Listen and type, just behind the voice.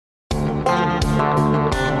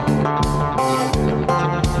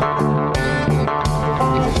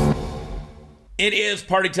It is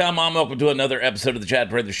party time, Mom. Welcome to another episode of the Chad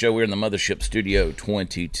Prather Show. We're in the Mothership Studio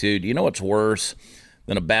 22. Do you know what's worse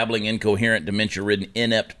than a babbling, incoherent, dementia-ridden,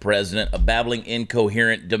 inept president? A babbling,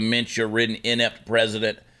 incoherent, dementia-ridden, inept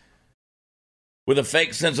president with a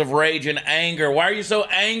fake sense of rage and anger. Why are you so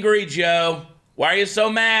angry, Joe? Why are you so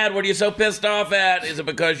mad? What are you so pissed off at? Is it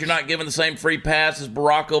because you're not given the same free pass as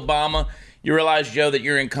Barack Obama? You realize, Joe, that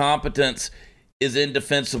your incompetence is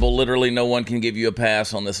indefensible. Literally, no one can give you a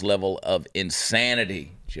pass on this level of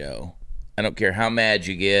insanity, Joe. I don't care how mad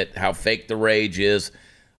you get, how fake the rage is.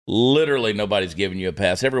 Literally, nobody's giving you a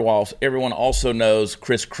pass. Everyone also knows,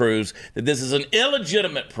 Chris Cruz, that this is an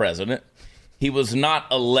illegitimate president. He was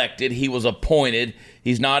not elected. He was appointed.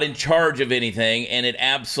 He's not in charge of anything, and it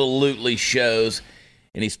absolutely shows.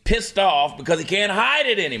 And he's pissed off because he can't hide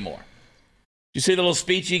it anymore. Did you see the little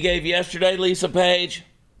speech he gave yesterday, Lisa Page?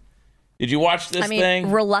 Did you watch this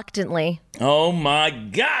thing? Reluctantly. Oh, my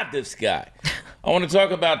God, this guy. I want to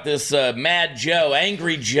talk about this mad Joe,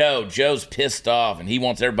 angry Joe. Joe's pissed off, and he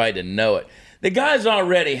wants everybody to know it. The guy's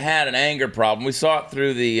already had an anger problem. We saw it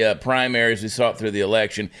through the primaries. We saw it through the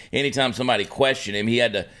election. Anytime somebody questioned him, he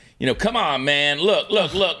had to, come on, man, look,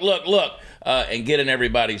 and get in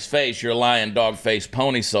everybody's face. You're a lying, dog-faced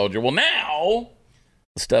pony soldier. Well, now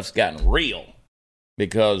the stuff's gotten real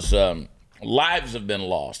because lives have been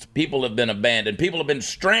lost. People have been abandoned. People have been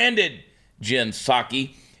stranded, Jen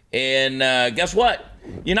Psaki. And guess what?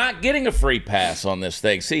 You're not getting a free pass on this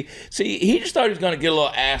thing. See, he just thought he was going to get a little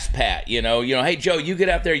ass pat, hey, Joe, you get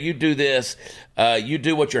out there, you do this, you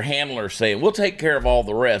do what your handler's saying. We'll take care of all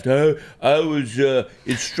the rest. I was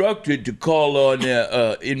instructed to call on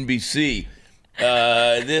NBC.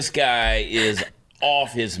 This guy is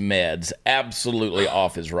off his meds, absolutely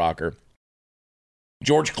off his rocker.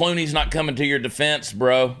 George Clooney's not coming to your defense,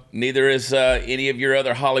 bro. Neither is any of your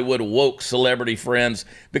other Hollywood woke celebrity friends,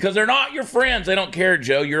 because they're not your friends. They don't care,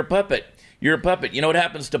 Joe. You're a puppet. You're a puppet. You know what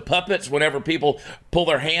happens to puppets whenever people pull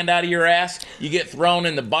their hand out of your ass? You get thrown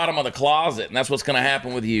in the bottom of the closet, and that's what's going to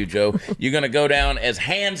happen with you, Joe. You're going to go down as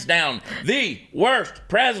hands down the worst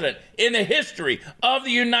president in the history of the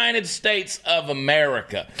United States of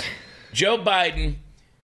America. Joe Biden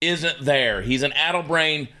isn't there. He's an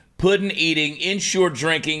addle-brained, pudding-eating,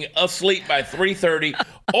 insure-drinking, asleep by 3:30,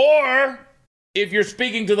 or, if you're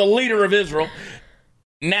speaking to the leader of Israel,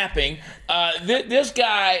 napping. This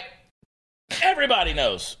guy, everybody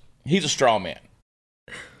knows he's a straw man,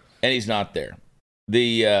 and he's not there.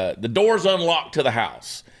 The door's unlocked to the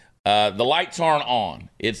house. The lights aren't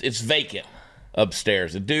on. It's vacant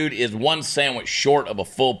upstairs. The dude is one sandwich short of a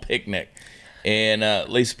full picnic. And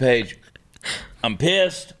Lisa Page, I'm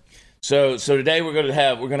pissed. So today we're gonna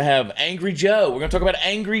have Angry Joe. We're gonna talk about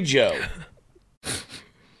Angry Joe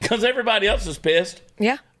because everybody else is pissed.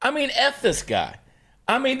 Yeah. I mean, F this guy.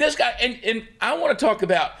 I mean, this guy, and I want to talk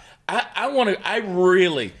about. I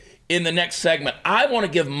really in the next segment I want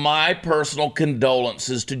to give my personal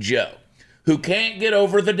condolences to Joe, who can't get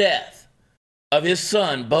over the death of his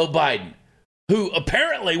son Beau Biden, who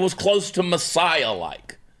apparently was close to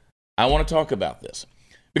Messiah-like. I want to talk about this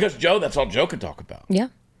because Joe, that's all Joe can talk about. Yeah.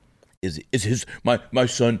 Is my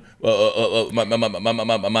son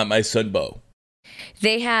my son Beau?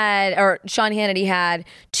 They had, or Sean Hannity had,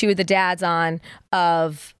 two of the dads on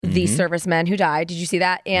of the servicemen who died. Did you see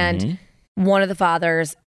that? And one of the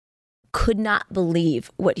fathers could not believe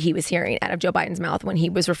what he was hearing out of Joe Biden's mouth when he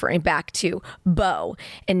was referring back to Beau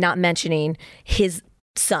and not mentioning his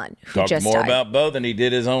son who Talked just more died. about Beau than he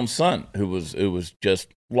did his own son, who was just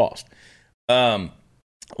lost.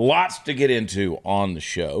 Lots to get into on the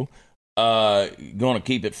show. Going to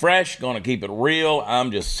keep it fresh, going to keep it real.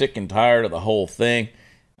 I'm just sick and tired of the whole thing.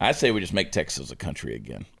 I say we just make Texas a country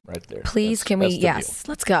again, right there. Please, yes,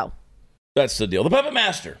 let's go. That's the deal. The Puppet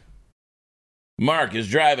Master, Mark, is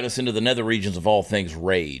driving us into the nether regions of all things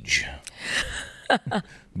rage.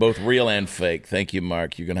 Both real and fake. Thank you,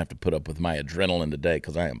 Mark. You're going to have to put up with my adrenaline today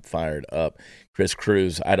because I am fired up. Chris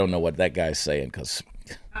Cruz, I don't know what that guy's saying because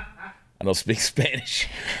I don't speak Spanish.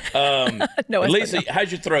 No, Lisa,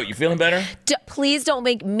 how's your throat? You feeling better? Please don't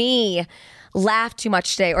make me laugh too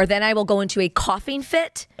much today, or then I will go into a coughing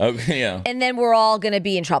fit. Okay, yeah. And then we're all going to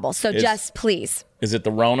be in trouble. So just please. Is it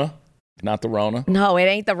the Rona? Not the Rona? No, it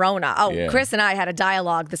ain't the Rona. Oh, Yeah. Chris and I had a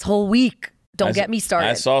dialogue this whole week. Don't get me started.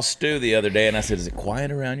 I saw Stu the other day, and I said, "Is it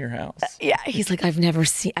quiet around your house?" Yeah, he's like, I've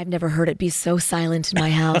never heard it be so silent in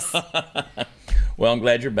my house. Well, I'm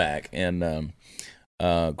glad you're back, and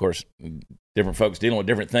of course, different folks dealing with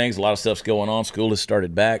different things. A lot of stuff's going on. School has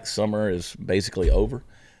started back. Summer is basically over.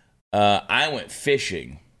 I went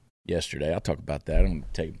fishing yesterday. I'll talk about that. I'm going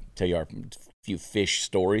to tell you a few fish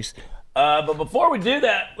stories. But before we do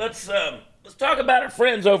that, let's Let's talk about our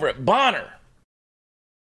friends over at Bonner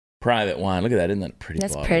Private Wine. Look at that. Isn't that a pretty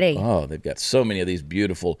That's bottle? pretty. Oh, they've got so many of these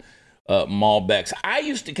beautiful Malbecs. I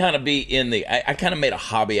used to kind of be I kind of made a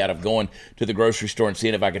hobby out of going to the grocery store and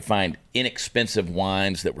seeing if I could find inexpensive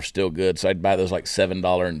wines that were still good. So I'd buy those like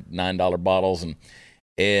 $7 and $9 bottles. And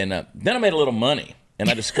then I made a little money. And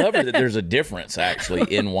I discovered that there's a difference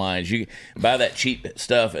actually in wines. You buy that cheap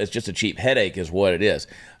stuff, it's just a cheap headache is what it is.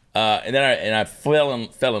 And then I fell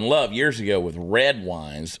in love years ago with red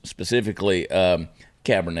wines, specifically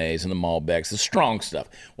Cabernets and the Malbecs, the strong stuff.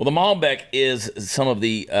 Well, the Malbec is some of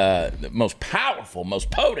the most powerful,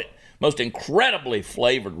 most potent, most incredibly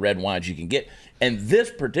flavored red wines you can get. And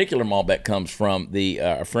this particular Malbec comes from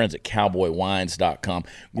our friends at cowboywines.com,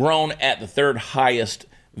 grown at the third highest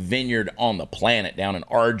vineyard on the planet down in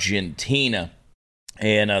Argentina.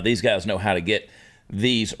 And these guys know how to get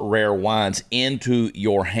these rare wines into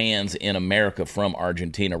your hands in America from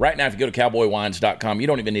Argentina. Right now, if you go to cowboywines.com, you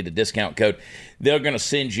don't even need a discount code. They're going to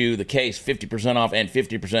send you the case 50% off and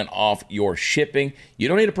 50% off your shipping. You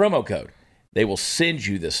don't need a promo code. They will send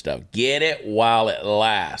you this stuff. Get it while it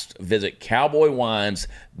lasts. Visit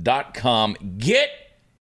cowboywines.com. Get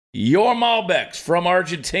your Malbecs from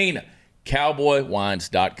Argentina.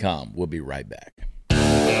 cowboywines.com. We'll be right back.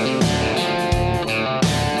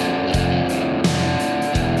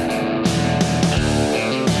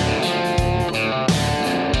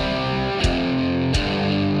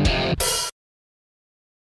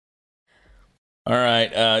 All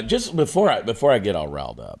right, just before I get all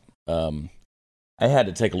riled up, I had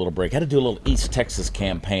to take a little break. I had to do a little East Texas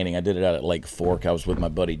campaigning. I did it out at Lake Fork. I was with my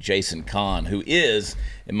buddy Jason Kahn, who is,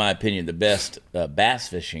 in my opinion, the best bass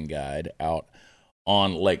fishing guide out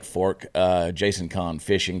on Lake Fork. Jason Kahn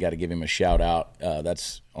Fishing, got to give him a shout out.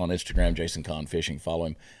 That's on Instagram, Jason Kahn Fishing. Follow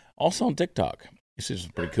him. Also on TikTok. This is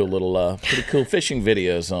pretty cool fishing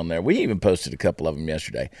videos on there. We even posted a couple of them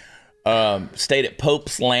yesterday. Stayed at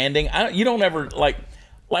Pope's Landing. You don't ever like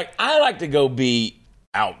I like to go be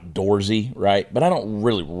outdoorsy, right? But I don't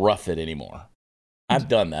really rough it anymore. I've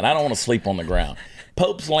done that. I don't want to sleep on the ground.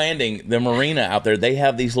 Pope's Landing, the marina out there, they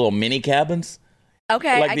have these little mini cabins.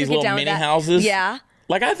 Okay, like I these can get little down mini with that. houses. Yeah.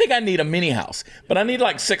 Like I think I need a mini house, but I need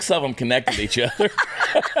like 6 of them connected to each other.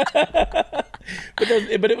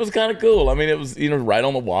 But it was kind of cool. I mean, it was right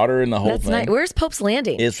on the water and the whole That's thing. nice. Where's Pope's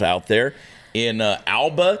Landing? It's out there in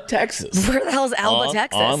Alba, Texas. Where the hell is Alba,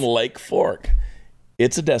 Texas? On Lake Fork.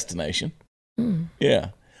 It's a destination. Yeah.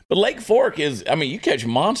 But Lake Fork is, you catch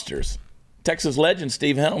monsters. Texas legend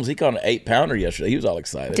Steve Helms, he caught an 8-pounder yesterday. He was all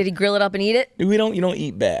excited. Did he grill it up and eat it? You don't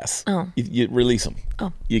eat bass. Oh. You release them.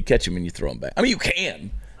 Oh. You catch them and you throw them back. You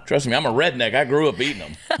can. Trust me, I'm a redneck. I grew up eating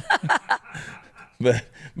them. But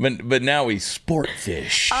now we sport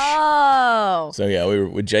fish. Oh. So yeah, we were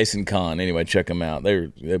with Jason Kahn. Anyway, check them out.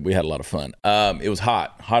 We had a lot of fun. It was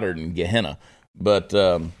hotter than Gehenna, but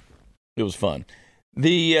it was fun.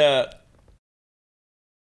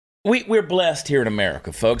 We're blessed here in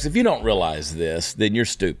America, folks. If you don't realize this, then you're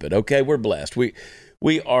stupid. Okay, we're blessed. We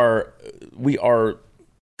are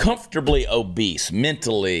comfortably obese,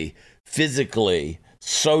 mentally, physically,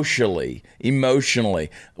 socially,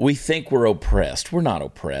 emotionally. We think we're oppressed. We're not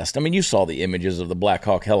oppressed. You saw the images of the Black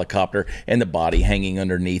Hawk helicopter and the body hanging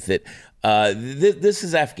underneath it. This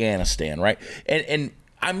is Afghanistan, right? And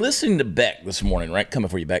I'm listening to Beck this morning, right? Coming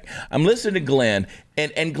for you, Beck. I'm listening to Glenn,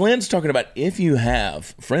 and Glenn's talking about if you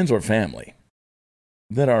have friends or family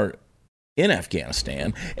that are in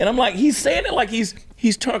Afghanistan, and I'm like, he's saying it like he's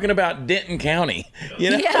talking about Denton County,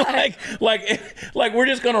 Yeah. like we're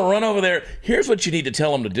just gonna run over there. Here's what you need to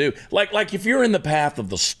tell them to do. Like if you're in the path of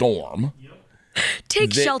the storm,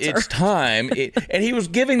 take shelter. It's time. And he was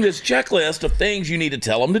giving this checklist of things you need to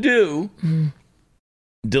tell them to do.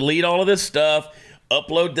 Delete all of this stuff.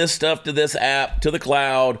 Upload this stuff to this app, to the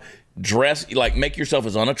cloud. Dress, make yourself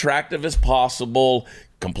as unattractive as possible.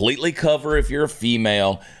 Completely cover if you're a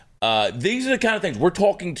female. These are the kind of things we're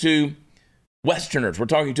talking to Westerners. We're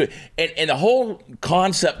talking to, and the whole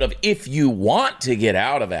concept of if you want to get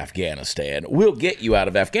out of Afghanistan, we'll get you out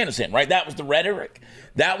of Afghanistan, right? That was the rhetoric.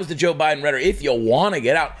 That was the Joe Biden rhetoric. If you want to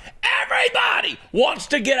get out, everybody wants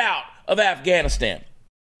to get out of Afghanistan.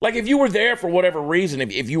 Like if you were there for whatever reason,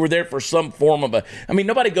 if you were there for some form of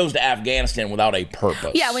nobody goes to Afghanistan without a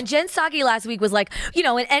purpose. Yeah, when Jen Psaki last week was like,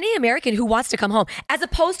 and any American who wants to come home, as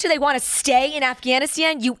opposed to they want to stay in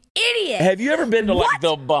Afghanistan, you idiot. Have you ever been to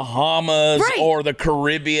the Bahamas or the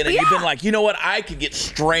Caribbean and you've been like, you know what, I could get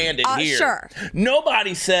stranded here. Sure.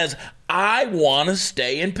 Nobody says, I want to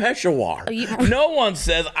stay in Peshawar. No one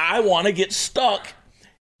says, I want to get stuck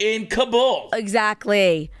in Kabul.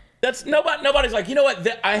 Exactly. That's nobody's like, you know what?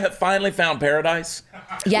 I have finally found paradise.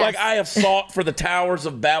 Yes. Like I have sought for the towers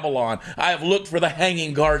of Babylon. I have looked for the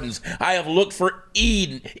hanging gardens. I have looked for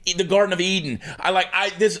Eden, the Garden of Eden.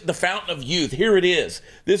 The fountain of youth. Here it is.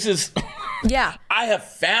 This is. Yeah. I have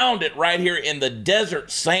found it right here in the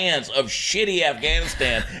desert sands of shitty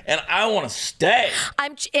Afghanistan, and I want to stay.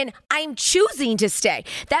 I'm choosing to stay.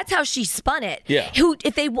 That's how she spun it. Yeah.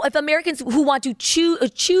 If Americans who want to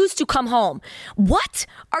choose to come home, what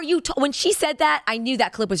are you? When she said that, I knew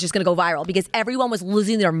that clip was just going to go viral because everyone was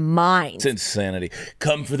losing their minds. It's insanity.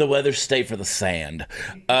 Come for the weather, stay for the sand.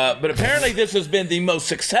 But apparently, this has been the most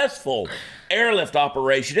successful airlift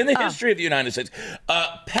operation in the history of the United States.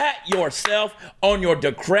 Pat yourself on your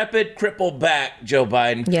decrepit, crippled back, Joe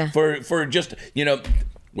Biden, for just,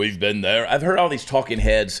 we've been there. I've heard all these talking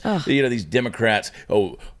heads, these Democrats.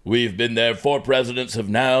 Oh, we've been there. 4 presidents have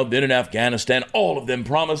now been in Afghanistan. All of them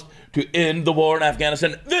promised to end the war in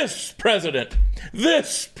Afghanistan. This president,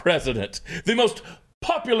 the most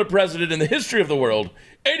popular president in the history of the world,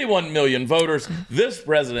 81 million voters, this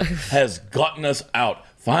president has gotten us out.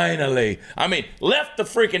 Finally. I mean, left the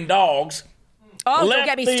freaking dogs. Oh, don't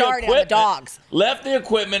get me started on the dogs. Left the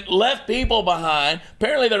equipment, left people behind.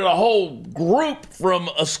 Apparently, there's a whole group from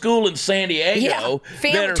a school in San Diego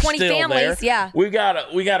that are 20 still families, there. yeah. We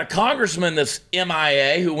got a congressman that's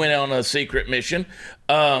MIA who went on a secret mission.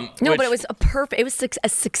 But it was a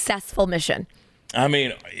successful mission. I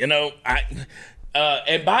mean,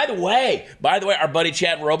 and by the way, our buddy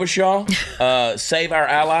Chad Robichaud,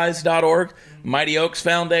 SaveOurAllies.org, Mighty Oaks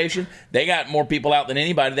Foundation, they got more people out than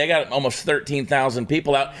anybody. They got almost 13,000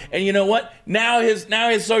 people out. And you know what? Now his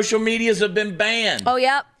social medias have been banned. Oh,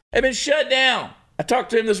 yeah. They've been shut down. I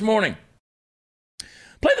talked to him this morning.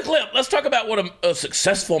 Play the clip. Let's talk about what a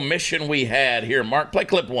successful mission we had here. Mark, play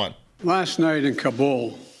clip 1. Last night in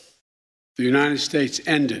Kabul, the United States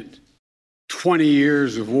ended 20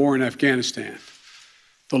 years of war in Afghanistan,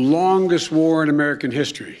 the longest war in American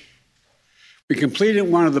history. We completed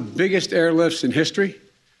one of the biggest airlifts in history,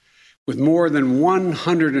 with more than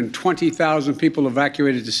 120,000 people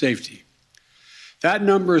evacuated to safety. That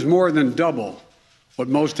number is more than double what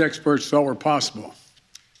most experts thought were possible.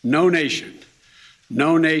 No nation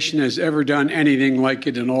has ever done anything like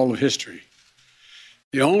it in all of history.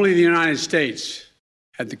 Only the United States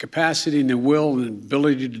had the capacity and the will and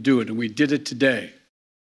ability to do it, and we did it today.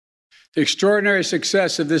 The extraordinary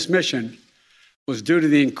success of this mission was due to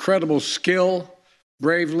the incredible skill,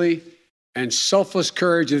 bravery, and selfless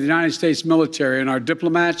courage of the United States military and our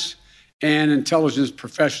diplomats and intelligence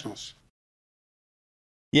professionals.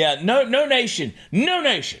 Yeah, no nation. You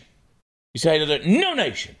say that no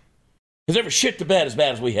nation has ever shit the bed as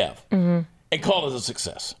bad as we have and called it a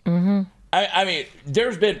success. Mm-hmm. I mean,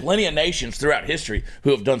 there's been plenty of nations throughout history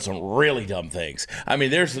who have done some really dumb things. I mean,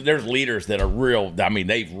 there's leaders that are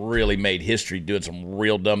they've really made history doing some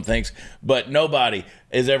real dumb things, but nobody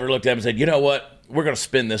has ever looked at them and said, you know what? We're going to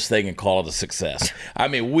spin this thing and call it a success. I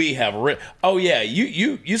mean, we have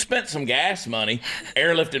you spent some gas money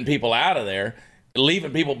airlifting people out of there,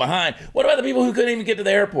 leaving people behind. What about the people who couldn't even get to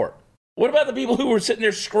the airport? What about the people who were sitting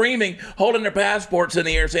there screaming, holding their passports in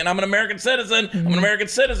the air, saying, I'm an American citizen, I'm an American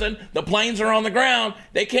citizen. The planes are on the ground.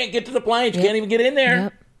 They can't get to the planes. You can't even get in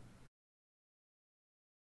there.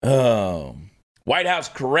 Yep. White House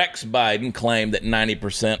corrects Biden claim that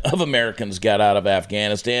 90% of Americans got out of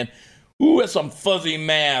Afghanistan. Ooh, that's some fuzzy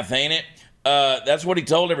math, ain't it? That's what he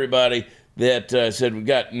told everybody, that said we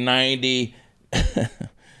got 90%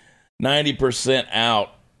 out.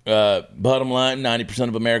 Bottom line, 90%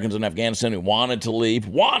 of Americans in Afghanistan who wanted to leave,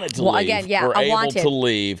 were able to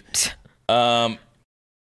leave.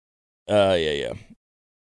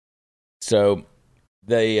 So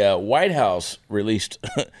the White House replaced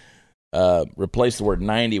the word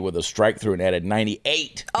 90 with a strike through and added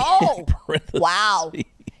 98. Oh, wow.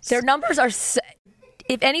 Their numbers are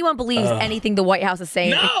if anyone believes anything the White House is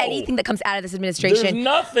saying, anything that comes out of this administration, there's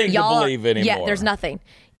nothing to believe anymore. Yeah, there's nothing.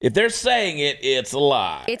 If they're saying it, it's a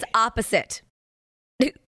lie. It's opposite.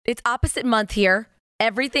 It's opposite month here.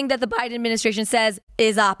 Everything that the Biden administration says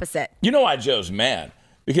is opposite. You know why Joe's mad?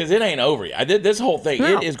 Because it ain't over yet. This whole thing,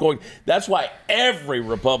 It is going. That's why every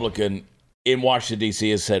Republican in Washington, D.C.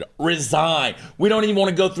 has said, resign. We don't even want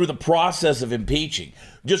to go through the process of impeaching.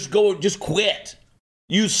 Just quit.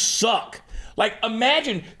 You suck. Like,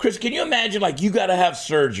 imagine, Chris, can you imagine, like, you got to have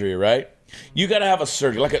surgery, right? You got to have a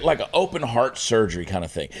surgery, like an open heart surgery kind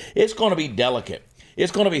of thing. It's going to be delicate.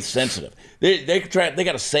 It's going to be sensitive. They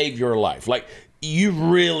got to save your life. Like, you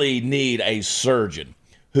really need a surgeon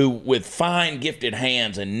who with fine, gifted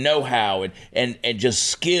hands and know-how and just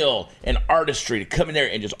skill and artistry to come in there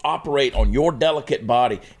and just operate on your delicate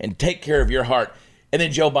body and take care of your heart. And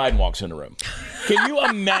then Joe Biden walks in the room. Can you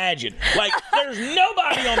imagine? Like, there's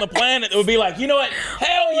nobody on the planet that would be like, you know what?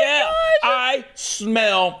 Hell yeah, I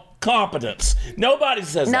smell competence. Nobody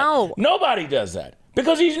says that. Nobody does that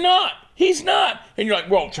because he's not. He's not. And you're like,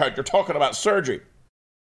 well, Chad, you're talking about surgery.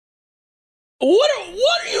 What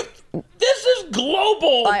are you? This is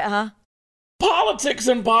global politics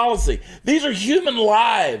and policy. These are human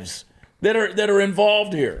lives that are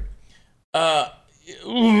involved here.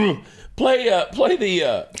 Play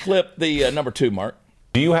the clip, the number 2, Mark.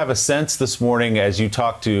 Do you have a sense this morning as you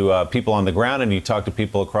talk to people on the ground and you talk to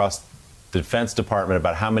people across the Defense Department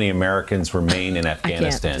about how many Americans remain in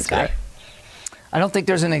Afghanistan today? I don't think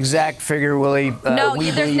there's an exact figure, Willie. No,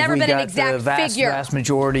 there's never been an exact the figure. Vast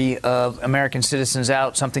majority of American citizens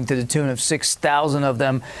out, something to the tune of 6,000 of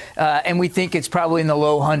them, and we think it's probably in the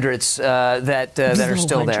low hundreds that are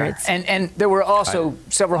still there. And there were also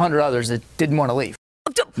several hundred others that didn't want to leave.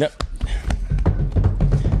 No.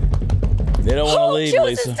 They don't want to leave, Lisa. Who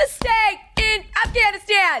chooses to stay in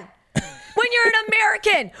Afghanistan? When you're an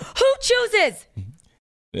American, who chooses?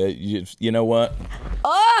 You know what?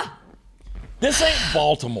 This ain't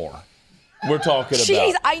Baltimore. We're talking about.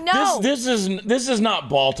 Jeez, I know. This is not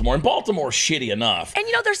Baltimore, and Baltimore's shitty enough. And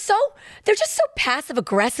they're just so passive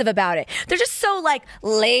aggressive about it. They're just so like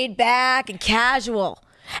laid back and casual.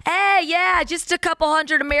 Hey, yeah, just a couple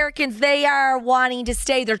hundred Americans. They are wanting to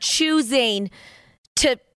stay. They're choosing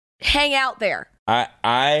to hang out there.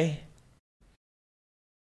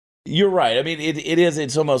 You're right. I mean,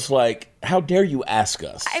 it's almost like, how dare you ask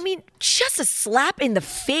us? I mean, just a slap in the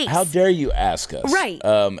face. How dare you ask us? Right.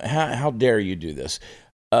 How dare you do this?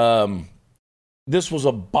 This was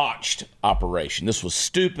a botched operation. This was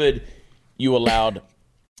stupid. You allowed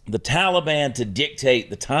the Taliban to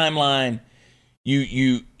dictate the timeline.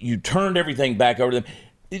 You turned everything back over to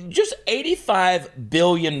them. Just $85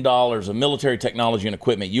 billion of military technology and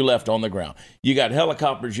equipment you left on the ground. You got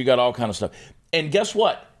helicopters. You got all kind of stuff. And guess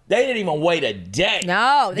what? They didn't even wait a day.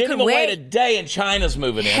 No, they didn't even wait a day, and China's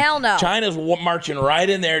moving in. Hell no. China's marching right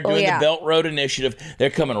in there doing the Belt Road Initiative. They're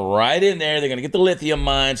coming right in there. They're going to get the lithium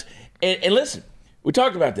mines. And listen, we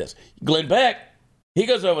talked about this. Glenn Beck, he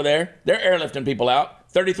goes over there. They're airlifting people out.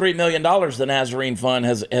 $33 million the Nazarene Fund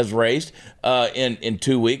has raised in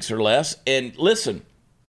 2 weeks or less. And listen,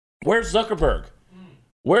 where's Zuckerberg?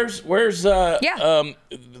 Where's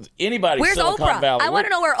anybody? Where's Silicon Oprah? Valley? I want to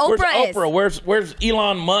know where Oprah is. Where's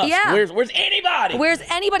Elon Musk? Yeah. Where's anybody? Where's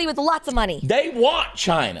anybody with lots of money? They want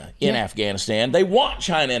China in Afghanistan. They want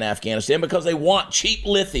China in Afghanistan because they want cheap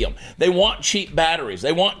lithium. They want cheap batteries.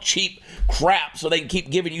 They want cheap crap so they can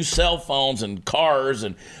keep giving you cell phones and cars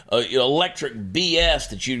and electric BS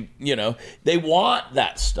that they want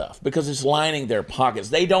that stuff because it's lining their pockets.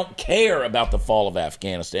 They don't care about the fall of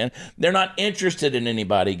Afghanistan. They're not interested in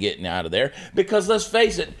anybody getting out of there because let's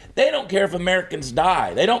face it, they don't care if Americans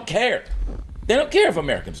die. They don't care. They don't care if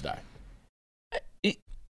Americans die.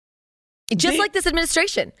 Just like this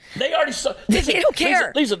administration. They already they don't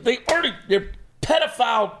care. Lisa, they're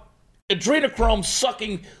pedophile, adrenochrome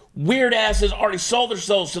sucking weird asses already sold their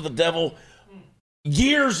souls to the devil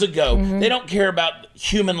years ago. Mm-hmm. They don't care about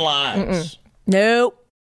human lives. Nope.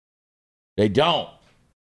 They don't.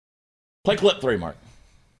 Play clip 3, Mark.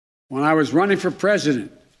 When I was running for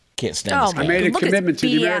president, can't stand this guy. I made a commitment to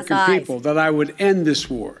the American people that I would end this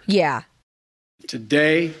war. Yeah.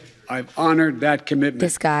 Today, I've honored that commitment.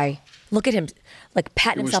 This guy, look at him, like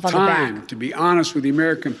patting himself on the back. It was time to be honest with the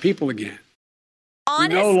American people again.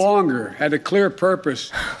 Honest? We no longer had a clear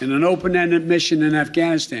purpose in an open-ended mission in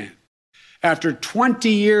Afghanistan. After 20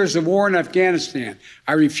 years of war in Afghanistan,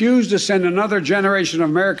 I refused to send another generation of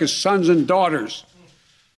America's sons and daughters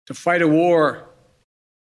to fight a war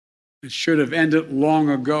that should have ended long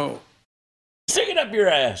ago. Stick it up your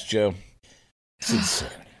ass, Joe. It's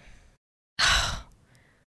insanity.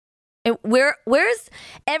 And where's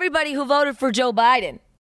everybody who voted for Joe Biden?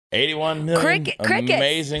 81 million Crickets.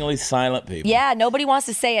 Amazingly silent people. Yeah, nobody wants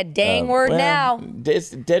to say a dang word now.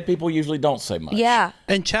 Dead people usually don't say much. Yeah.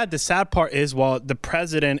 And Chad, the sad part is while the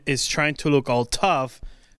president is trying to look all tough,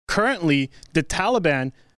 currently the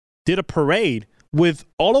Taliban did a parade with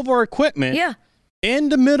all of our equipment in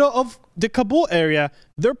the middle of the Kabul area.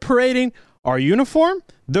 They're parading our uniform.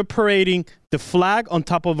 They're parading the flag on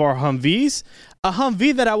top of our Humvees. A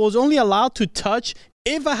Humvee that I was only allowed to touch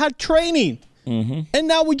if I had training. Mm-hmm. And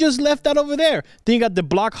now we just left that over there. Then you got the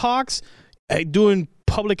Black Hawks doing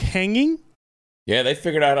public hanging. Yeah, they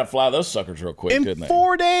figured out how to fly those suckers real quick, didn't they? In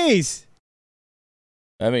 4 days.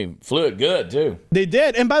 I mean, flew it good, too. They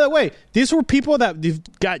did. And by the way, these were people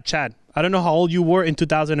that got Chad. I don't know how old you were in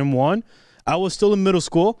 2001. I was still in middle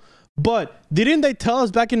school. But didn't they tell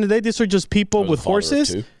us back in the day these are just people with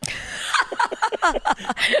horses?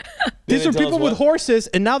 These are people with horses,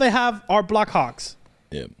 and now they have our Blackhawks.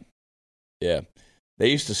 Yeah. Yeah. They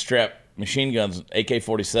used to strap machine guns,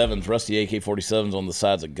 AK-47s, rusty AK-47s on the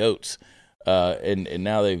sides of goats. And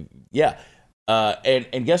now they,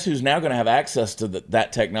 and guess who's now going to have access to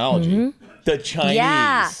that technology? Mm-hmm. The Chinese.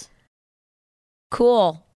 Yeah.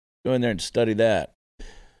 Cool. Go in there and study that.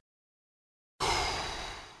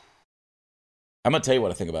 I'm going to tell you what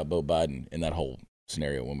I think about Beau Biden in that whole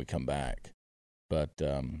scenario when we come back. But,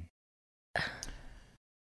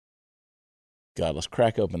 God, let's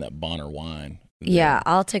crack open that Bonner wine. Yeah,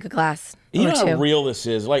 I'll take a glass. You know how real this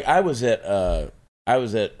is? Like, I was at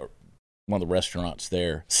one of the restaurants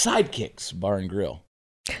there, Sidekicks Bar and Grill.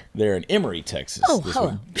 They're in Emory, Texas. Oh,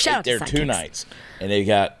 hello. Shout out to Sidekicks. 2 nights. And they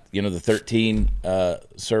got, the 13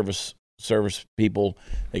 service people.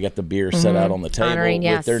 They got the beer set out on the table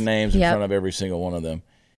with their names in front of every single one of them.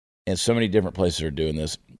 And so many different places are doing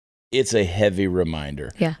this. It's a heavy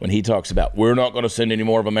reminder when he talks about, we're not going to send any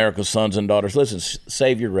more of America's sons and daughters. Listen,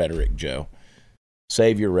 save your rhetoric, Joe.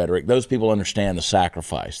 Save your rhetoric. Those people understand the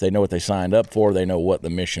sacrifice. They know what they signed up for. They know what the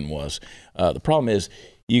mission was. The problem is,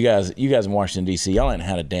 you guys in Washington, D.C., y'all ain't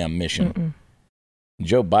had a damn mission. Mm-mm.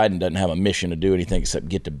 Joe Biden doesn't have a mission to do anything except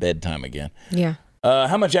get to bedtime again. Yeah.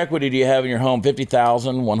 How much equity do you have in your home?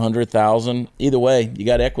 50,000, 100,000? Either way, you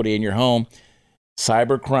got equity in your home.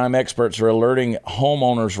 Cybercrime experts are alerting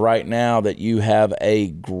homeowners right now that you have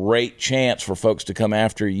a great chance for folks to come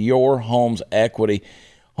after your home's equity.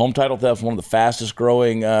 Home title theft is one of the fastest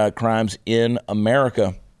growing crimes in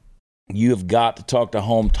America. You have got to talk to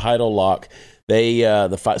Home Title Lock. They,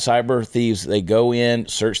 cyber thieves, they go in,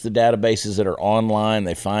 search the databases that are online.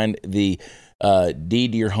 They find the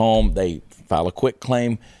deed to your home. They file a quick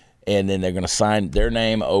claim, and then they're going to sign their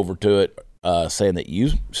name over to it, saying that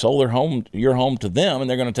you sold your home to them, and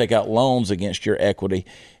they're going to take out loans against your equity.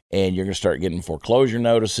 And you're going to start getting foreclosure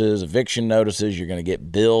notices, eviction notices. You're going to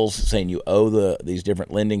get bills saying you owe these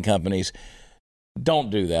different lending companies. Don't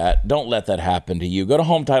do that. Don't let that happen to you. Go to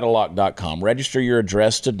HometitleLock.com. Register your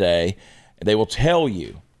address today. They will tell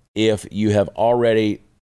you if you have already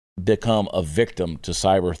become a victim to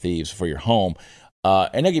cyber thieves for your home.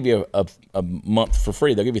 And they'll give you a month for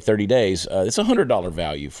free. They'll give you 30 days. It's a $100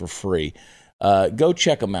 value for free. Go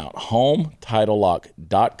check them out.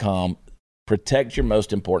 HometitleLock.com. Protect your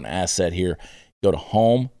most important asset here. Go to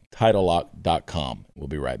HometitleLock.com. We'll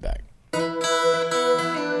be right back.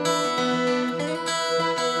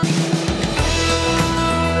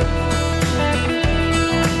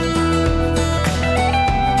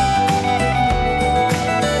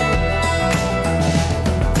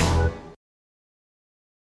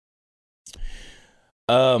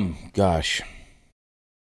 Gosh.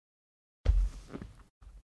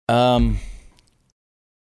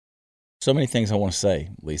 So many things I want to say,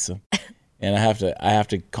 Lisa, and I have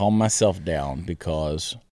to calm myself down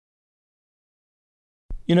because,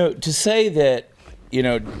 to say that,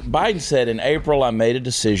 Biden said in April, I made a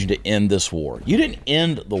decision to end this war. You didn't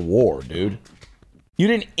end the war, dude. You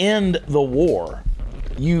didn't end the war.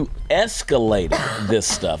 You escalated this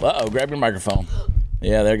stuff. Uh-oh, grab your microphone.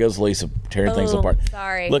 Yeah, there goes Lisa tearing things apart.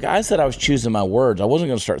 Sorry. Look, I said I was choosing my words. I wasn't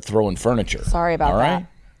going to start throwing furniture. Sorry about that. All right?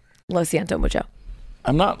 Lo siento mucho.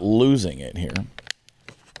 I'm not losing it here.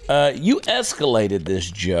 You escalated this,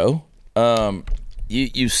 Joe.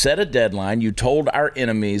 You set a deadline. You told our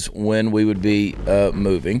enemies when we would be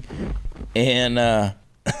moving. And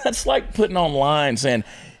that's like putting online saying,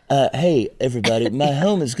 hey, everybody, my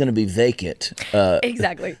home is going to be vacant.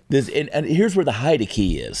 Exactly. And here's where the hide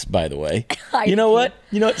key is, by the way. You know what?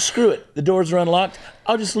 Screw it. The doors are unlocked.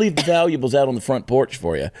 I'll just leave the valuables out on the front porch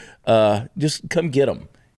for you. Just come get them.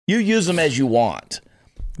 You use them as you want.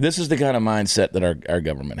 This is the kind of mindset that our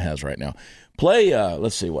government has right now. Play,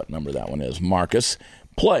 let's see what number that one is. Marcus,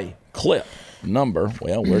 play clip number,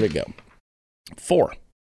 where'd it go? 4.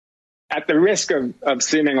 At the risk of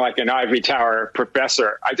seeming like an ivory tower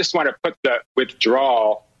professor, I just want to put the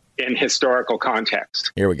withdrawal in historical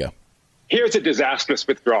context. Here we go. Here's a disastrous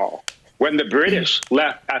withdrawal. When the British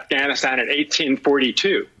left Afghanistan in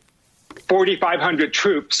 1842, 4,500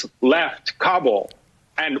 troops left Kabul,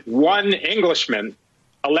 and one Englishman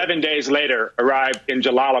 11 days later arrived in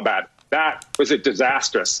Jalalabad. That was a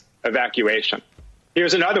disastrous evacuation.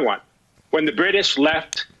 Here's another one. When the British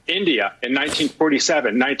left India in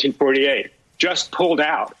 1947, 1948, just pulled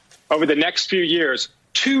out. Over the next few years,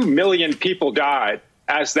 2 million people died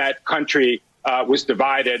as that country was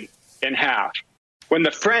divided in half. When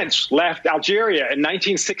the French left Algeria in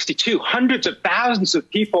 1962, hundreds of thousands of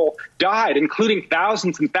people died, including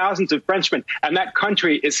thousands and thousands of Frenchmen, and that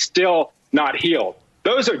country is still not healed.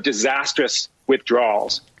 Those are disastrous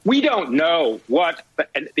withdrawals. We don't know what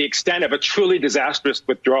the extent of a truly disastrous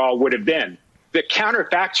withdrawal would have been. The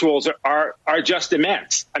counterfactuals are just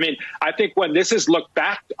immense. I mean, I think when this is looked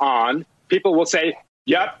back on, people will say,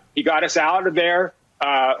 yep, he got us out of there.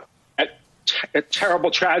 A terrible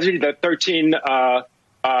tragedy that 13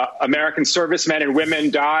 American servicemen and women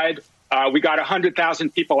died. We got 100,000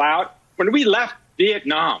 people out. When we left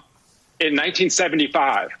Vietnam in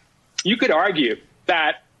 1975, you could argue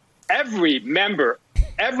that every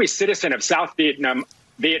citizen of South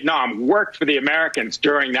Vietnam worked for the Americans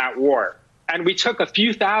during that war. And we took a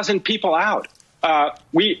few thousand people out.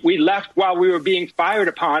 We left while we were being fired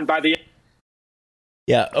upon by the...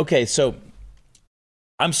 Yeah, okay, so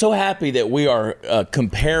I'm so happy that we are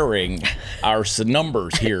comparing our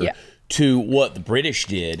numbers here to what the British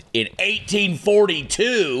did in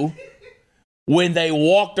 1842 when they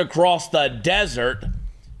walked across the desert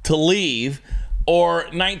to leave, or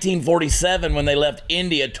 1947 when they left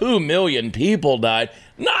India. 2 million people died.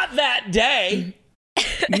 Not that day.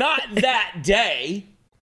 Not that day.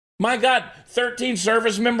 My God, 13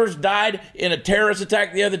 service members died in a terrorist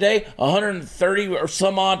attack the other day. 130 or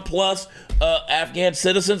some odd plus Afghan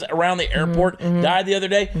citizens around the airport died the other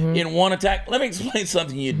day in one attack. Let me explain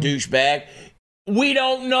something, you douchebag. We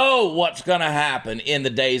don't know what's going to happen in the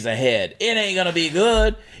days ahead. It ain't going to be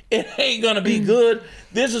good. It ain't going to be good.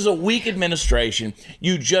 This is a weak administration.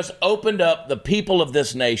 You just opened up the people of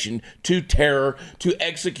this nation to terror, to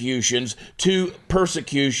executions, to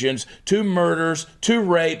persecutions, to murders, to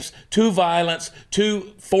rapes, to violence,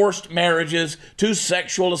 to forced marriages, to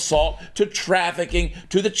sexual assault, to trafficking,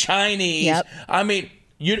 to the Chinese. Yep. I mean,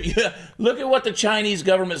 you look at what the Chinese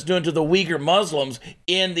government's doing to the Uyghur Muslims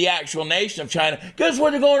in the actual nation of China. Guess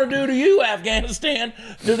what they're going to do to you, Afghanistan,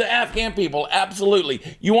 to the Afghan people? Absolutely.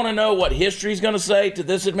 You want to know what history is going to say to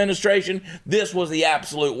this administration? This was the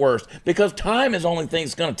absolute worst, because time is the only thing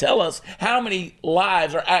that's going to tell us how many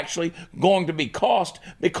lives are actually going to be cost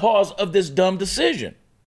because of this dumb decision.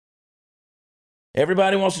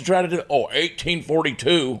 Everybody wants to try to do,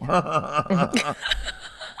 1842.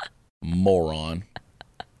 Moron.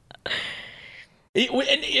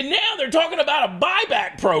 And now they're talking about a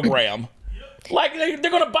buyback program. Like they're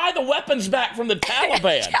going to buy the weapons back from the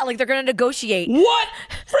Taliban. Yeah, like they're going to negotiate. What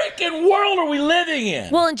freaking world are we living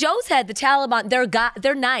in? Well, in Joe's head, the Taliban,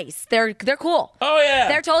 they're nice. They're cool. Oh, yeah.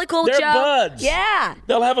 They're totally cool with Joe. They're buds. Yeah.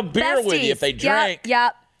 They'll have a beer with you if they drink.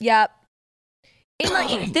 Yep. In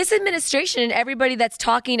like this administration and everybody that's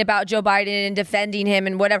talking about Joe Biden and defending him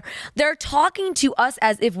and whatever, they're talking to us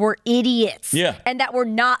as if we're idiots. Yeah. And that we're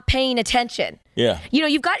not paying attention. Yeah. You know,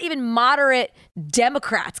 you've got even moderate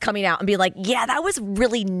Democrats coming out and be like, yeah, that was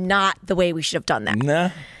really not the way we should have done that.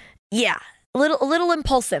 Nah. Yeah. A little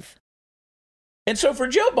impulsive. And so for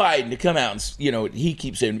Joe Biden to come out and, he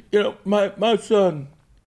keeps saying, my son,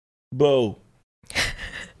 Bo,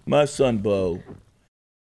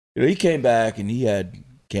 he came back and he had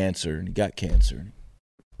cancer and he got cancer.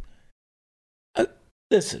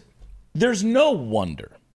 Listen, there's no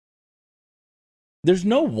wonder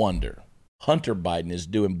Hunter Biden is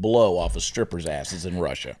doing blow off of strippers' asses in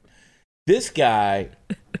Russia. This guy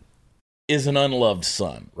is an unloved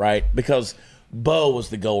son, right? Because Bo was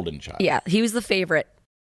the golden child. Yeah, he was the favorite.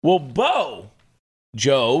 Well,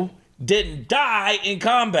 Joe, didn't die in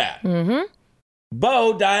combat. Mm-hmm.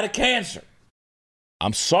 Bo died of cancer.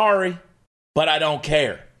 I'm sorry, but I don't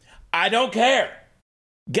care. I don't care.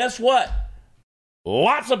 Guess what?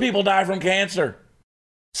 Lots of people die from cancer.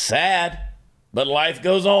 Sad, but life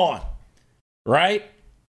goes on, right?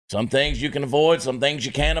 Some things you can avoid, some things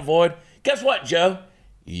you can't avoid. Guess what, Joe?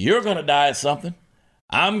 You're going to die of something.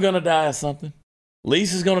 I'm going to die of something.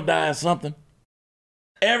 Lisa's going to die of something.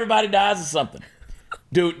 Everybody dies of something.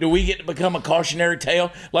 Do we get to become a cautionary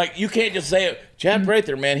tale? Like, you can't just say it. Chad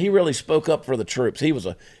Prather, man, he really spoke up for the troops. He was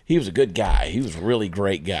a good guy. He was a really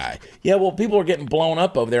great guy. Yeah, well, people are getting blown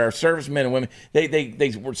up over there. Our servicemen and women,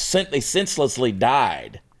 they senselessly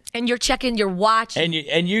died. And you're checking your watch. And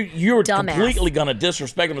you're completely going to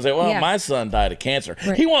disrespect them and say, well, my son died of cancer.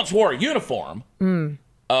 Right. He once wore a uniform.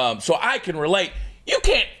 So I can relate. You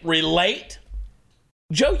can't relate.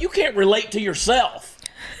 Joe, you can't relate to yourself.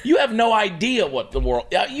 You have no idea what the world,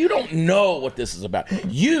 you don't know what this is about.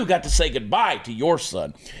 You got to say goodbye to your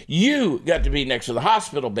son. You got to be next to the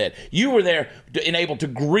hospital bed. You were there and able to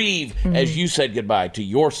grieve as you said goodbye to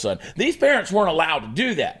your son. These parents weren't allowed to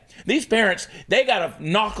do that. These parents, they got to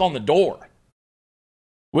knock on the door.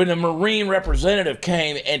 when the Marine representative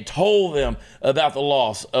came and told them about the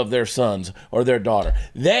loss of their sons or their daughter.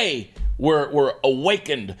 They were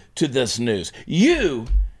awakened to this news. You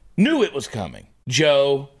knew it was coming,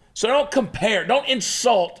 Joe. So don't compare, don't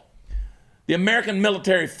insult the American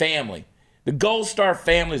military family, the Gold Star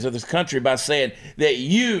families of this country by saying that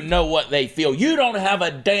you know what they feel. You don't have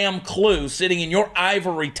a damn clue sitting in your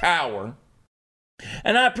ivory tower.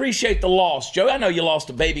 And I appreciate the loss, Joe. I know you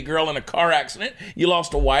lost a baby girl in a car accident. You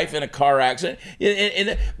lost a wife in a car accident.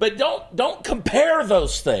 But don't compare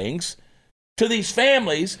those things to these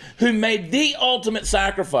families who made the ultimate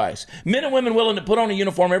sacrifice. Men and women willing to put on a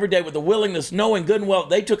uniform every day with the willingness, knowing good and well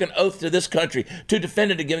they took an oath to this country to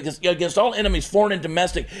defend it against all enemies, foreign and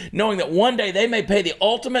domestic, knowing that one day they may pay the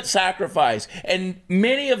ultimate sacrifice. And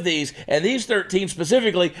many of these, and these 13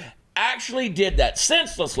 specifically, actually did that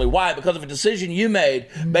senselessly. Why? Because of a decision you made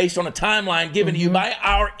based on a timeline given to you by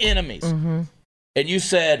our enemies. And you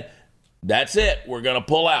said, that's it. We're going to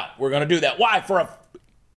pull out. We're going to do that. Why? For a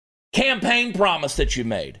campaign promise that you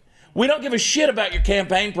made. We don't give a shit about your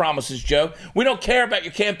campaign promises, Joe. We don't care about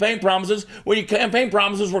your campaign promises when your campaign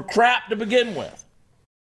promises were crap to begin with.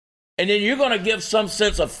 And then you're going to give some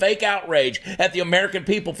sense of fake outrage at the American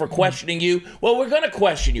people for questioning you. Well, we're going to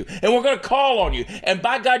question you, and we're going to call on you. And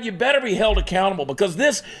by God, you better be held accountable, because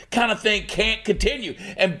this kind of thing can't continue.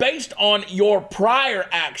 And based on your prior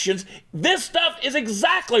actions, this stuff is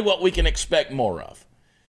exactly what we can expect more of.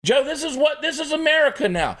 Joe, this is America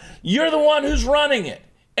now. You're the one who's running it,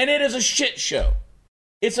 and it is a shit show.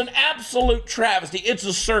 It's an absolute travesty. It's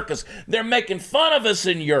a circus. They're making fun of us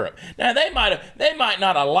in Europe. Now, they might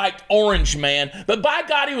not have liked Orange Man, but by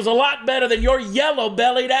God, he was a lot better than your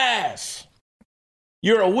yellow-bellied ass.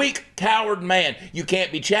 You're a weak, coward man. You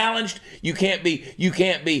can't be challenged. You can't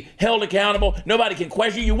be held accountable. Nobody can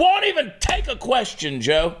question you. You won't even take a question,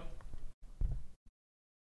 Joe.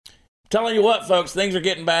 Telling you what, folks, things are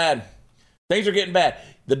getting bad. Things are getting bad.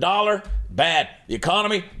 The dollar, bad. The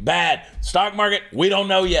economy, bad. Stock market, we don't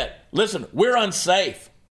know yet. Listen, we're unsafe.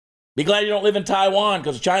 Be glad you don't live in Taiwan,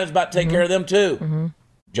 because China's about to take care of them too.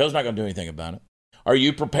 Joe's not going to do anything about it. Are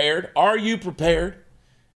you prepared? Are you prepared?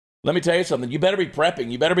 Let me tell you something. You better be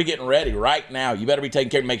prepping. You better be getting ready right now. You better be taking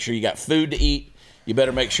care, make sure you got food to eat. You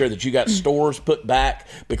better make sure that you got stores put back,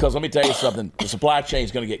 because let me tell you something. The supply chain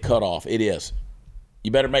is going to get cut off. It is. You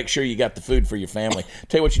better make sure you got the food for your family.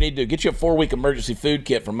 Tell you what you need to do. Get you a 4-week emergency food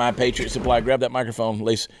kit from My Patriot Supply. Grab that microphone,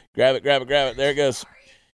 Lisa. Grab it. There it goes.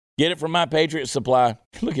 Get it from My Patriot Supply.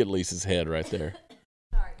 Look at Lisa's head right there.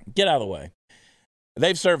 Get out of the way.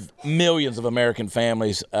 They've served millions of American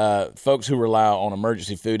families, folks who rely on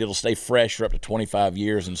emergency food. It'll stay fresh for up to 25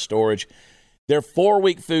 years in storage. Their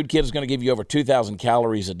 4-week food kit is going to give you over 2,000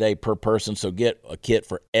 calories a day per person, so get a kit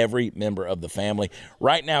for every member of the family.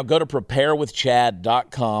 Right now, go to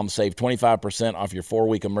preparewithchad.com. Save 25% off your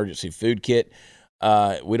 4-week emergency food kit.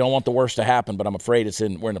 We don't want the worst to happen, but I'm afraid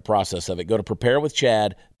we're in the process of it. Go to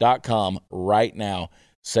preparewithchad.com right now.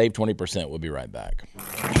 Save 20%. We'll be right back.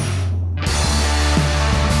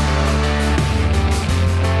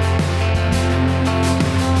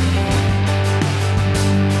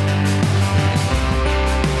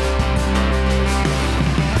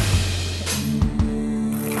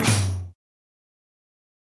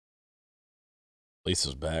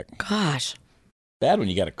 Lisa's back. Gosh. Bad when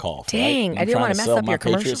you got a cough. Dang, right? I didn't want to mess up your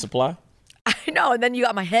commercial. Patriot Supply. I know, and then you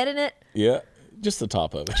got my head in it. Yeah, just the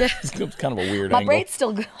top of it. It's kind of a weird my angle. My braid's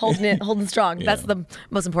still holding strong. Yeah. That's the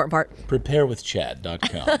most important part. Preparewithchad.com,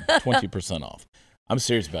 20% off. I'm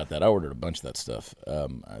serious about that. I ordered a bunch of that stuff. I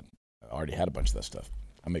already had a bunch of that stuff.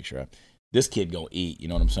 I'll make sure. This kid gonna eat, you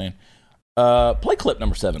know what I'm saying? Play clip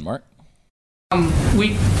number 7, Mark.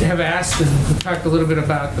 We have asked and talked a little bit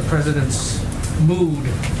about the president's mood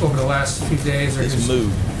over the last few days, or his mood,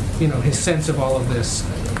 his sense of all of this.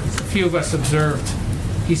 A few of us observed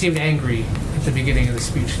he seemed angry at the beginning of the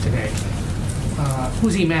speech today.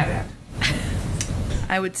 Who's he mad at?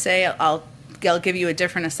 I would say I'll give you a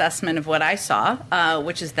different assessment of what I saw,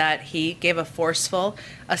 which is that he gave a forceful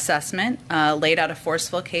assessment, laid out a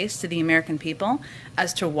forceful case to the American people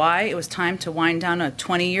as to why it was time to wind down a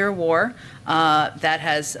 20-year war that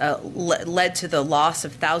has led to the loss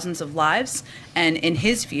of thousands of lives. And in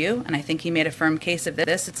his view, and I think he made a firm case of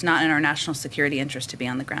this, it's not in our national security interest to be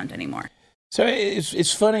on the ground anymore. So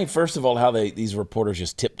it's funny, first of all, how these reporters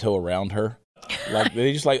just tiptoe around her. Like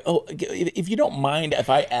they just like, oh, if you don't mind if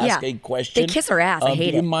I ask a question, they kiss her ass. I hate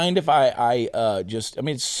it. Do you mind if I just? I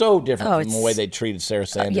mean, it's so different from the way they treated Sarah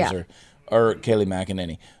Sanders or Kayleigh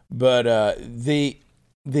McEnany. But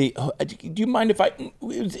do you mind if I?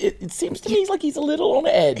 It seems to me like he's a little on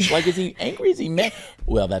edge. Like, is he angry? Is he mad?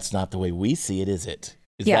 Well, that's not the way we see it, is it?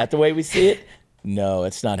 Is that the way we see it? No,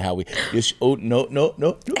 it's not how we. No.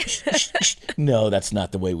 No, that's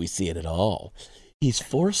not the way we see it at all. He's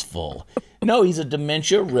forceful. No, he's a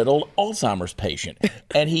dementia-riddled Alzheimer's patient,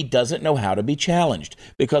 and he doesn't know how to be challenged,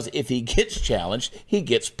 because if he gets challenged, he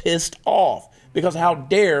gets pissed off, because how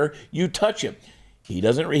dare you touch him?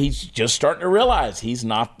 He's just starting to realize he's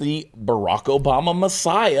not the Barack Obama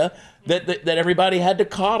messiah that everybody had to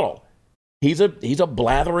coddle. He's a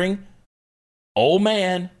blathering old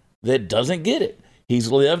man that doesn't get it.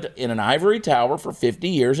 He's lived in an ivory tower for 50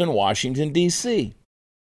 years in Washington, D.C.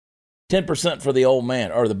 10% for the old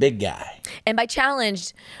man, or the big guy. And by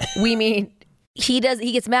challenged, we mean he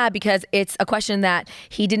gets mad because it's a question that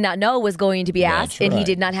he did not know was going to be asked, and he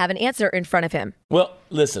did not have an answer in front of him. Well,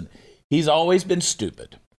 listen, he's always been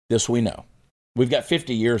stupid. This we know. We've got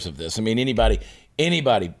 50 years of this. I mean, anybody,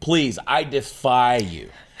 please, I defy you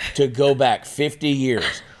to go back 50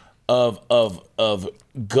 years of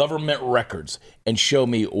government records and show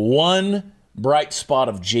me one bright spot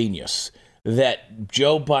of genius that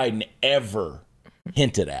Joe Biden ever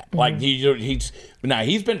hinted at. Like he's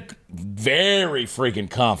been very freaking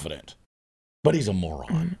confident, but he's a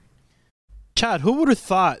moron. Chad, who would have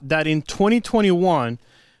thought that in 2021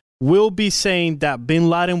 we'll be saying that Bin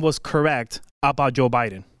Laden was correct about Joe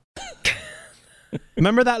Biden?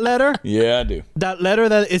 Remember that letter? Yeah, I do. That letter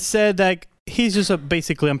that it said that he's just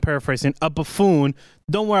basically, I'm paraphrasing, a buffoon.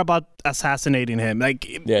 Don't worry about assassinating him.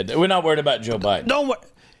 We're not worried about Joe Biden. Don't worry.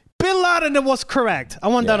 Bin Laden was correct. I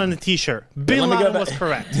want that on a T-shirt. Bin Laden was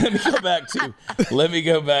correct. Let me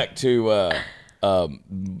go back to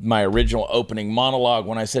my original opening monologue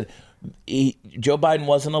when I said Joe Biden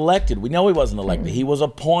wasn't elected. We know he wasn't elected. He was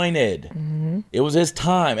appointed. It was his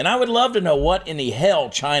time. And I would love to know what in the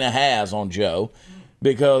hell China has on Joe,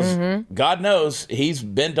 because God knows he's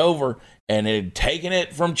bent over and had taken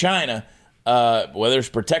it from China, whether it's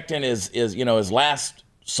protecting his last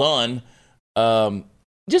son.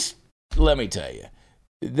 Just let me tell you,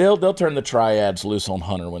 they'll turn the triads loose on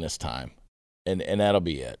Hunter when it's time, and that'll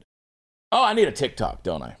be it. Oh, I need a TikTok,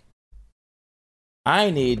 don't I?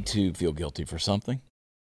 I need to feel guilty for something,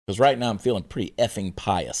 because right now I'm feeling pretty effing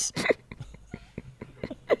pious.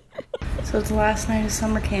 So it's the last night of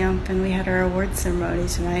summer camp, and we had our award ceremony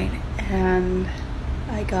tonight, and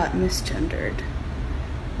I got misgendered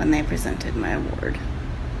when they presented my award.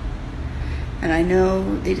 And I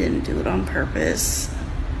know they didn't do it on purpose,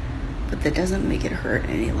 but that doesn't make it hurt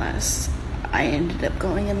any less. I ended up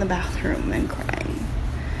going in the bathroom and crying.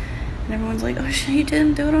 And everyone's like, oh, she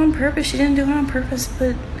didn't do it on purpose. She didn't do it on purpose.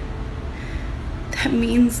 But that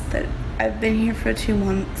means that I've been here for 2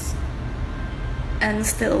 months, and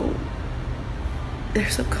still their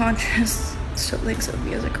subconscious still thinks of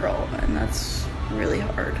me as a girl, and that's really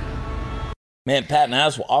hard. Man, Patton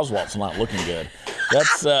Oswalt's not looking good.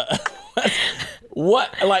 That's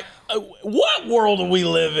what world do we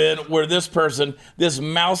live in where this person, this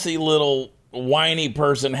mousy little whiny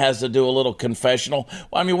person, has to do a little confessional?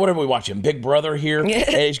 Well, I mean, what are we watching? Big Brother here?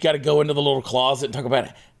 Hey, he's got to go into the little closet and talk about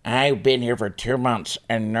it. I've been here for 2 months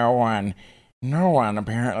and no one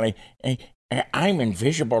apparently. I'm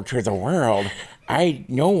invisible to the world.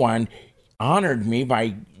 No one honored me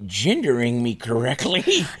by gendering me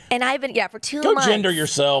correctly. And I've been, for 2 months. Go gender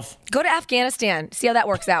yourself. Go to Afghanistan. See how that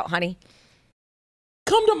works out, honey.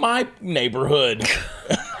 Come to my neighborhood.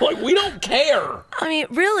 Like, we don't care. I mean,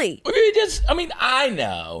 really? I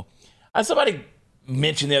know. Somebody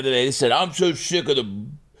mentioned the other day, they said, I'm so sick of the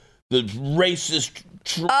racist,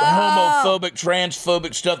 homophobic,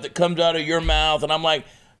 transphobic stuff that comes out of your mouth. And I'm like,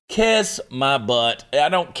 kiss my butt. I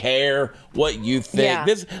don't care what you think.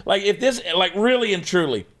 Yeah. Really and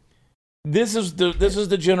truly, this is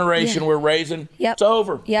the generation we're raising. Yep. It's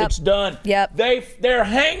over. Yep. It's done. Yep. They're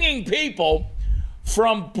hanging people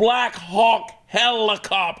from Black Hawk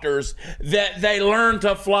helicopters that they learned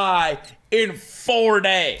to fly in 4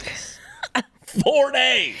 days. 4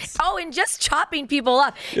 days. Oh, and just chopping people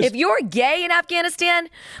up. If you're gay in Afghanistan,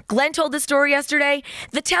 Glenn told the story yesterday,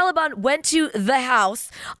 the Taliban went to the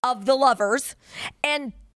house of the lovers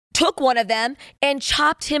and took one of them and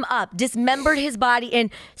chopped him up, dismembered his body,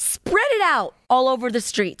 and spread it out all over the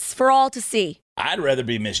streets for all to see. I'd rather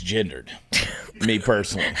be misgendered, me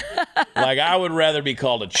personally. Like, I would rather be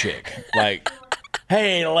called a chick. Like,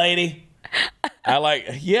 hey, lady. Like,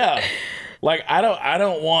 I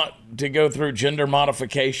don't want to go through gender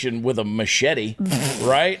modification with a machete,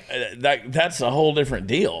 right? That's a whole different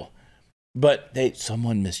deal. But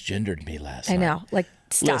someone misgendered me last night. I know. Like,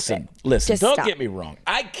 Listen, Just don't stop. get me wrong.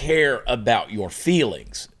 I care about your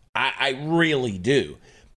feelings. I really do.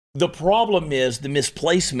 The problem is the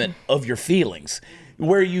misplacement of your feelings.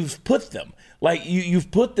 where you've put them. Like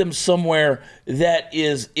you've put them somewhere that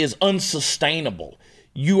is unsustainable.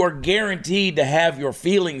 You are guaranteed to have your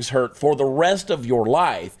feelings hurt for the rest of your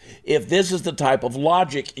life if this is the type of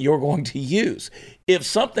logic you're going to use. If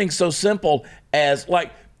something so simple as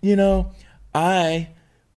like, I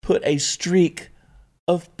put a streak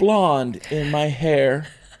of blonde in my hair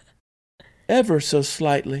ever so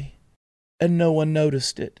slightly and no one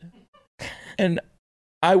noticed it. And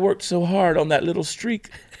I worked so hard on that little streak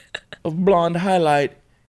of blonde highlight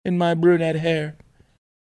in my brunette hair.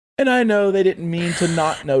 And I know they didn't mean to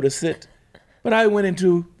not notice it, but I went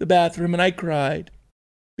into the bathroom and I cried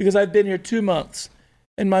because I've been here 2 months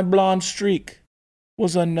and my blonde streak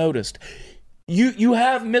was unnoticed. You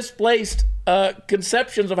have misplaced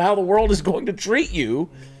conceptions of how the world is going to treat you.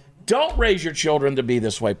 Don't raise your children to be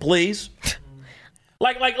this way, please.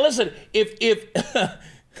 Like listen, if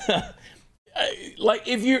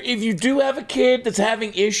you do have a kid that's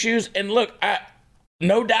having issues, and look,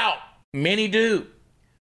 no doubt many do,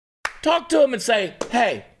 talk to them and say,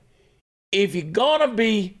 hey, if you're gonna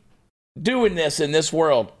be doing this in this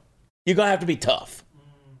world, you're gonna have to be tough,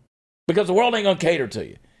 because the world ain't gonna cater to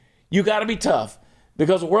you. You got to be tough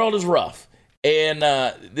because the world is rough, and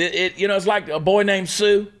it's like a boy named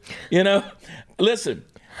Sue. Listen,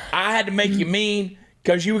 I had to make you mean,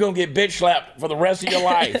 because you were going to get bitch slapped for the rest of your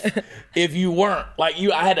life if you weren't. I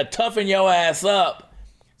had to toughen your ass up.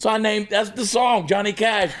 So that's the song, Johnny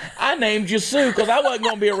Cash. I named you Sue because I wasn't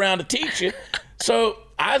going to be around to teach you. So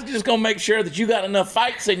I was just going to make sure that you got enough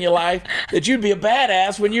fights in your life that you'd be a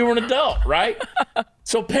badass when you were an adult, right?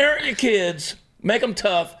 So parent your kids, make them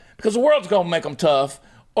tough, because the world's going to make them tough,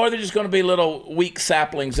 or they're just going to be little weak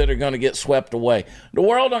saplings that are going to get swept away. The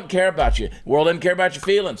world doesn't care about you. The world doesn't care about your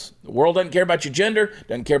feelings. The world doesn't care about your gender,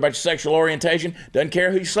 doesn't care about your sexual orientation, doesn't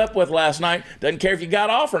care who you slept with last night, doesn't care if you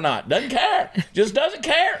got off or not, doesn't care. Just doesn't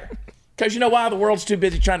care. Because you know why? The world's too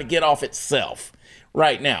busy trying to get off itself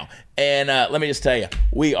right now. And let me just tell you,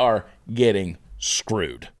 we are getting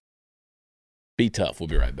screwed. Be tough. We'll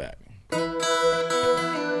be right back.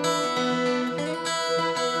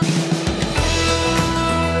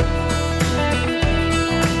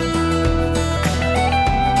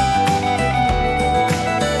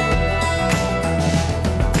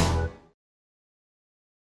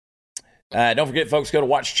 Don't forget, folks, go to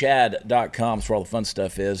watchchad.com. That's where all the fun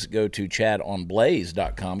stuff is. Go to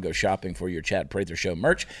chadonblaze.com. Go shopping for your Chad Prather Show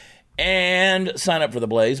merch. And sign up for the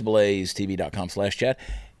Blaze, blazetv.com/Chad.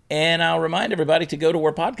 And I'll remind everybody to go to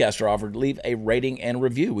where podcasts are offered. Leave a rating and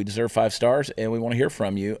review. We deserve 5 stars, and we want to hear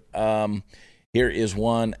from you. Here is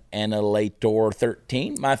one, Annihilator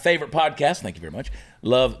 13, my favorite podcast. Thank you very much.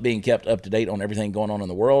 Love being kept up to date on everything going on in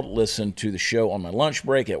the world. Listen to the show on my lunch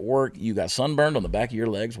break at work. You got sunburned on the back of your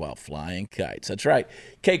legs while flying kites. That's right.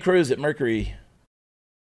 K. Cruz at Mercury.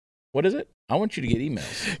 What is it? I want you to get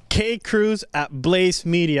emails. K. Cruz at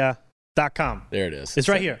blazemedia.com. There it is. It's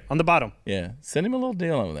right here on the bottom. Yeah. Send him a little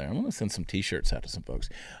deal over there. I'm going to send some T-shirts out to some folks.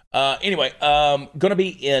 Anyway, going to be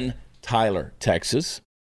in Tyler, Texas.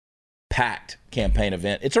 Packed campaign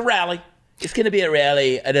event. It's a rally. It's going to be a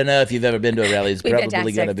rally. I don't know if you've ever been to a rally. It's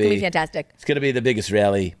probably going to be fantastic. It's going to be the biggest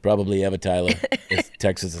rally probably ever, Tyler,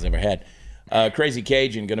 Texas has ever had. Crazy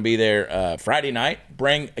Cajun going to be there Friday night.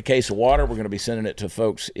 Bring a case of water. We're going to be sending it to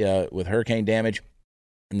folks with hurricane damage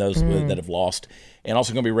and those that have lost, and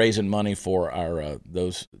also going to be raising money for our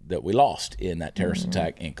those that we lost in that terrorist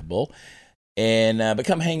attack in Kabul. And but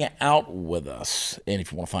come hang out with us. And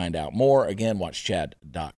if you want to find out more, again,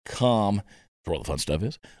 watchchad.com. That's where all the fun stuff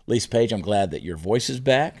is. Lisa Page, I'm glad that your voice is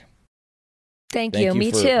back. Thank you.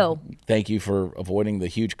 Me too. Thank you for avoiding the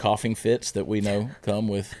huge coughing fits that we know come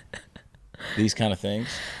with these kind of things.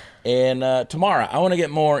 And tomorrow, I want to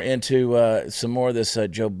get more into some more of this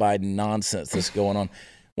Joe Biden nonsense that's going on. I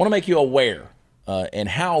want to make you aware and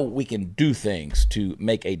how we can do things to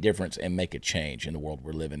make a difference and make a change in the world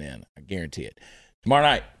we're living in. I guarantee it. Tomorrow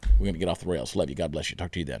night, we're going to get off the rails. Love you. God bless you.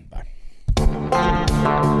 Talk to you then. Bye.